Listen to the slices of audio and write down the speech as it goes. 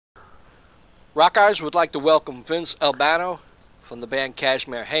Rockeyez would like to welcome Vince Albano from the band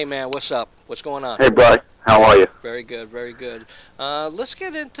Cashmere. Hey, man, what's up? What's going on? Hey, bud. How are you? Very good, very good. Let's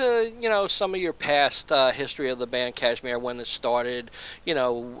get into some of your past history of the band Cashmere, when it started. Did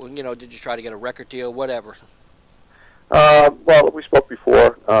you try to get a record deal, whatever? Well, we spoke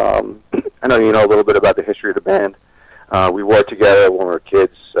before. I know you know a little bit about the history of the band. We worked together when we were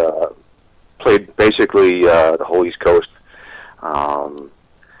kids. Played basically the whole East Coast.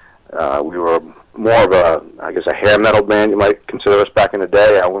 We were more of a hair metal band, you might consider us back in the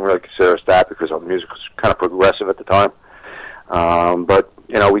day. I wouldn't really consider us that because our music was kind of progressive at the time. But,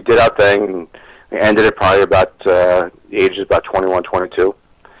 we did our thing, and we ended it probably about the ages about 21, 22.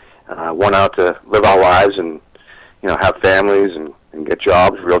 Went out to live our lives and, have families and get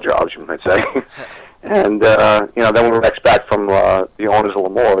jobs, real jobs, you might say. And, then we were next back from the owners of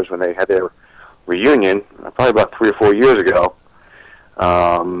L'Amour's when they had their reunion, probably about 3 or 4 years ago.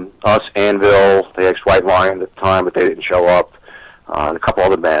 Us, Anvil, the ex-White Lion at the time, but they didn't show up, and a couple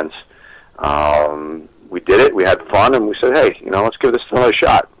other bands. We did it, we had fun, and we said, hey, let's give this another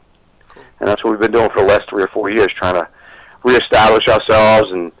shot. Cool. And that's what we've been doing for the last 3 or 4 years, trying to reestablish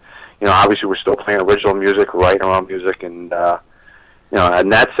ourselves, and, obviously we're still playing original music, writing our own music, and, in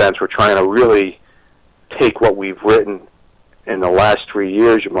that sense, we're trying to really take what we've written in the last 3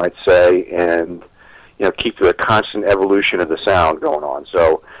 years, you might say, and keep the constant evolution of the sound going on.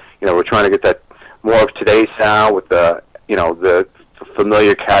 So, we're trying to get that more of today's sound with the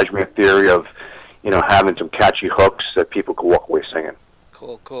familiar Cashmere theory of, having some catchy hooks that people can walk away singing.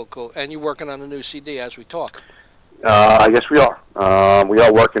 Cool. And you're working on a new CD as we talk. I guess we are. We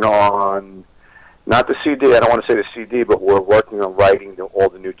are working on, not the CD, I don't want to say the CD, but we're working on writing all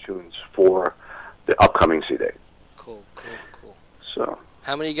the new tunes for the upcoming CD. Cool. So.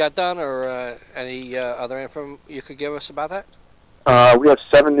 How many you got done, or any other info you could give us about that? We have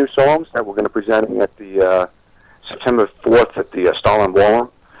 7 new songs that we're going to present at the September 4th at the Starland Ballroom.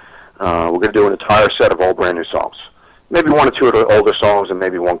 We're going to do an entire set of all brand new songs. Maybe 1 or 2 of the older songs and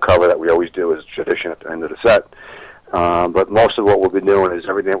maybe 1 cover that we always do as a tradition at the end of the set. But most of what we'll be doing is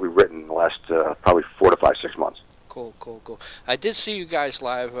everything that we've written in the last probably 4 to 5, 6 months. Cool. I did see you guys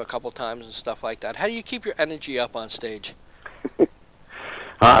live a couple times and stuff like that. How do you keep your energy up on stage?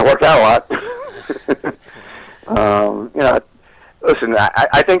 I work out a lot. Listen,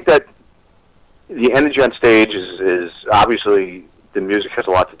 I think that the energy on stage is obviously the music has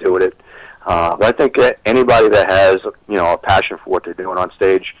a lot to do with it. But I think that anybody that has, a passion for what they're doing on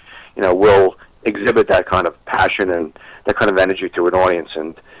stage, will exhibit that kind of passion and that kind of energy to an audience.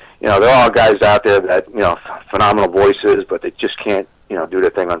 And, there are guys out there that, phenomenal voices, but they just can't, do their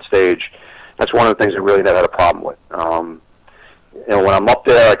thing on stage. That's one of the things I really never had a problem with. When I'm up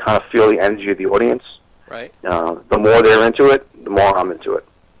there, I kind of feel the energy of the audience. Right. The more they're into it, the more I'm into it.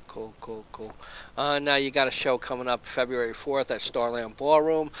 Cool. Now you got a show coming up February 4th at Starland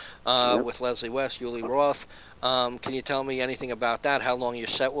Ballroom with Leslie West, Julie Roth. Can you tell me anything about that? How long your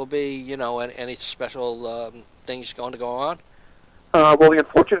set will be? And any special things going to go on? Well, the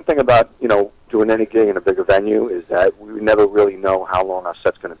unfortunate thing about doing any gig in a bigger venue is that we never really know how long our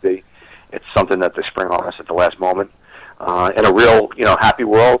set's going to be. It's something that they spring on us at the last moment. In a real, happy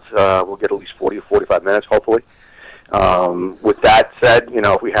world, we'll get at least 40 or 45 minutes, hopefully. With that said,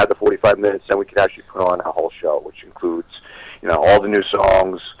 if we had the 45 minutes, then we could actually put on a whole show, which includes, all the new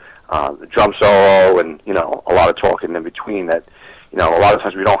songs, the drum solo, and, a lot of talking in between that, a lot of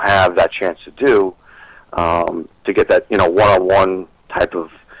times we don't have that chance to do, to get that, one-on-one type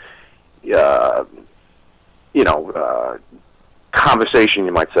of, conversation,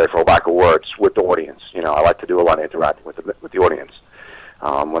 you might say, for lack of words, with the audience. I like to do a lot of interacting with the audience.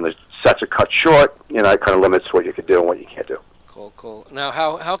 When the sets are cut short, it kind of limits what you can do and what you can't do. Cool. Now,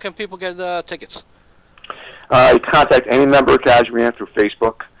 how can people get tickets? You can contact any member of Cashmere through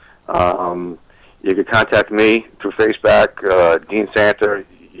Facebook. You can contact me through Facebook, Dean Santa,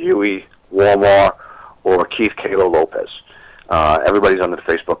 Huey Walmart, or Keith Kalo Lopez. Everybody's under the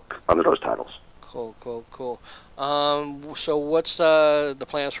Facebook under those titles. Cool. So what's the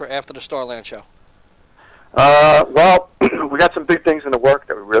plans for after the Starland show? Well, we got some big things in the work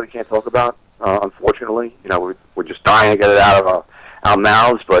that we really can't talk about, unfortunately. We're just dying to get it out of our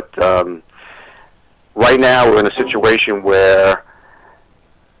mouths, but right now we're in a situation where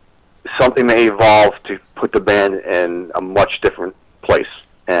something may evolve to put the band in a much different place.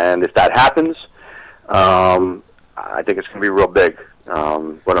 And if that happens, I think it's going to be real big.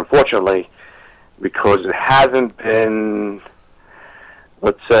 But unfortunately, because it hasn't been,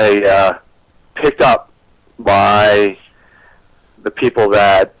 let's say, picked up by the people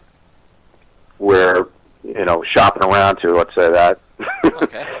that we're, shopping around to, let's say that.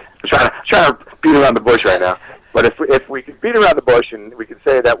 Okay. trying to around the bush right now. But if we could beat around the bush and we could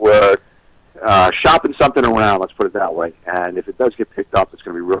say that we're shopping something around, let's put it that way. And if it does get picked up, it's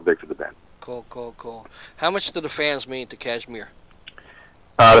going to be real big for the band. Cool, cool, cool. How much do the fans mean to Cashmier?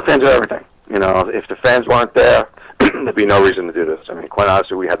 The fans are everything. You know, if the fans weren't there, there'd be no reason to do this. I mean, quite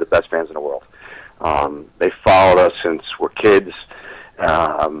honestly, we have the best fans in the world. They followed us since we're kids.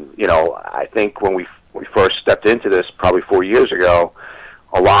 You know, I think when we first stepped into this, probably 4 years ago,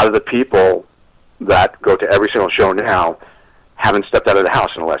 a lot of the people that go to every single show now haven't stepped out of the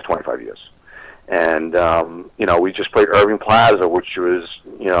house in the last 25 years. And, you know, we just played Irving Plaza, which was,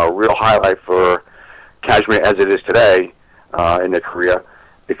 you know, a real highlight for Cashmere as it is today in their career,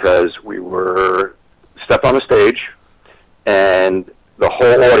 because we were stepped on the stage, and the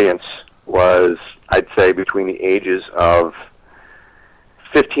whole audience was, I'd say, between the ages of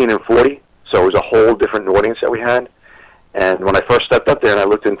 15 and 40. So it was a whole different audience that we had. And when I first stepped up there and I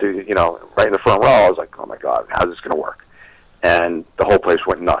looked into, you know, right in the front row, I was like, oh my God, how's this going to work? And the whole place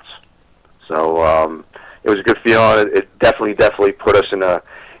went nuts. So it was a good feeling. It definitely put us in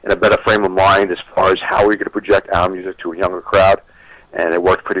a better frame of mind as far as how we're going to project our music to a younger crowd. And it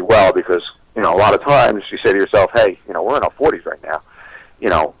worked pretty well because, you know, a lot of times you say to yourself, hey, you know, we're in our 40s right now. You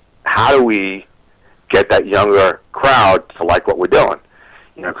know, how do we get that younger crowd to like what we're doing?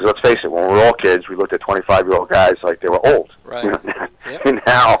 You know, because let's face it, when we were all kids, we looked at 25-year-old guys like they were old. Right. You know? Yep. And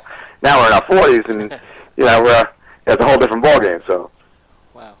now we're in our 40s, and you know, it's a whole different ballgame. So.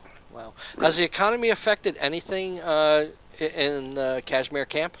 Wow, wow. Has the economy affected anything in Cashmere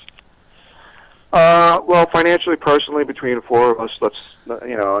camp? Well, financially, personally, between the four of us,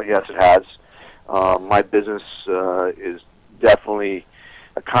 you know, yes, it has. My business is definitely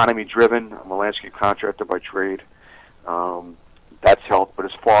economy-driven. I'm a landscape contractor by trade. That's helped, but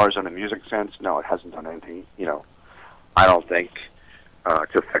as far as on the music sense, no, it hasn't done anything, you know, I don't think,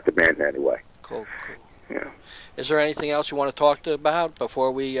 to affect the band in any way. Cool, cool. Yeah. Is there anything else you want to talk about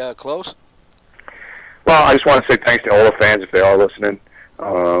before we close? Well, I just want to say thanks to all the fans if they are listening. I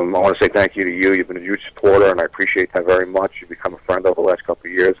want to say thank you to you. You've been a huge supporter, and I appreciate that very much. You've become a friend over the last couple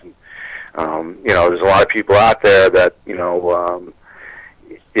of years. And, you know, there's a lot of people out there that, you know,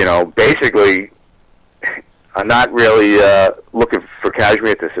 basically are not really looking for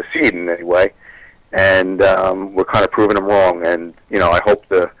Cashmere to succeed in any way. And we're kind of proving them wrong. And, you know, I hope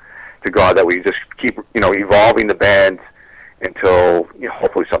to God that we just keep, you know, evolving the band until, you know,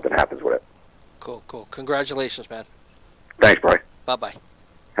 hopefully something happens with it. Cool, cool. Congratulations, man. Thanks, Brian. Bye-bye.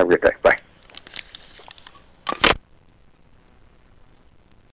 Have a good day. Bye.